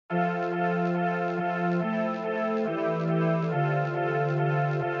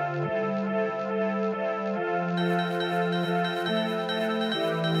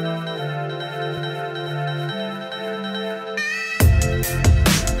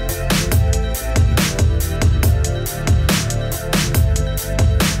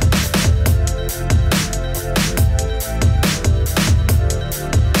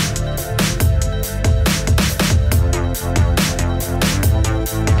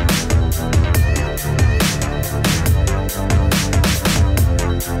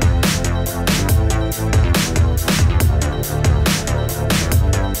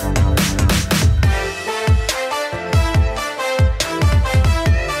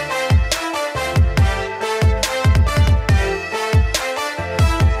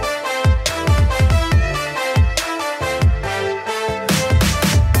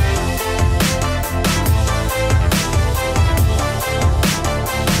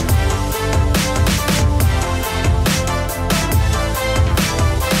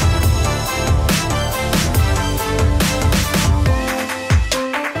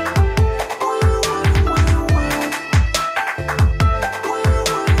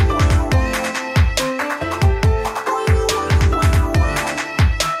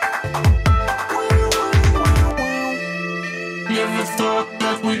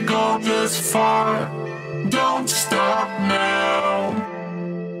far. Don't stop now.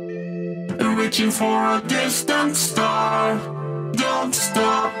 Reaching for a distant star. Don't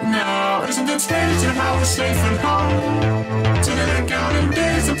stop now. Isn't it strange how we're safe and home? So that I count in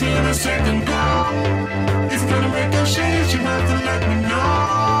days until a second glow. If you're gonna make a change, you have to let me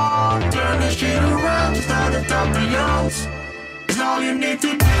know. Turn the shit around to start at top of yours. It's all you need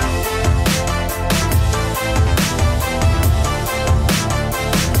to do.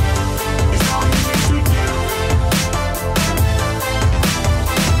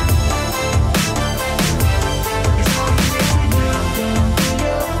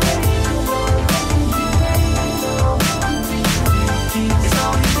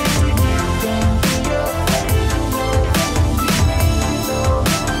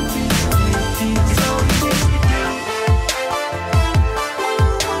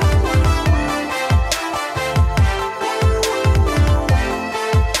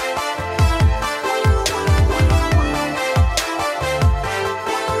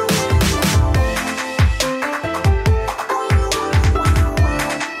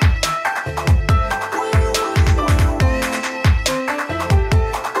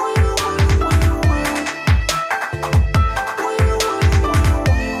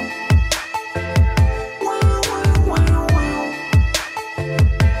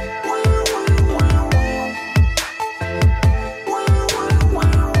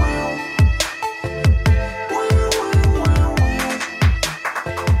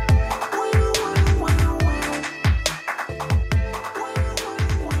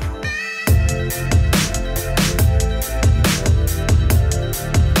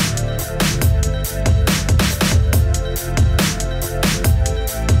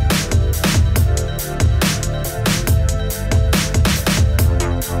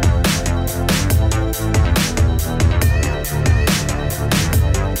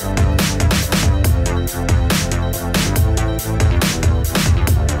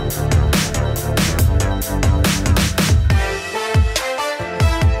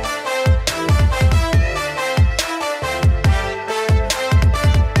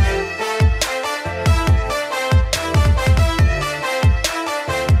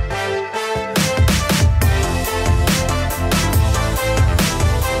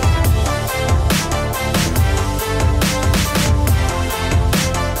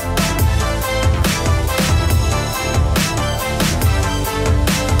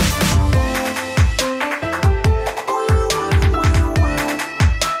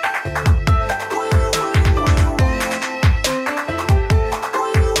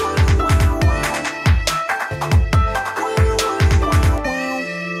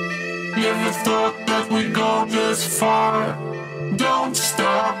 Don't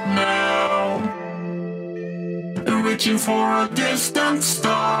stop now. Reaching for a distant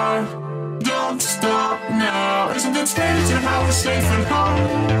star. Don't stop now. Isn't it strange how we're safe and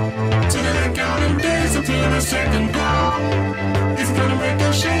home? So that I count in days until a second glow. If you're gonna make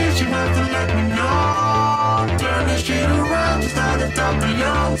a change, you have to let me know. Turn the shit around to start at top of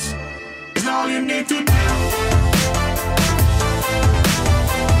yours. It's all you need to do.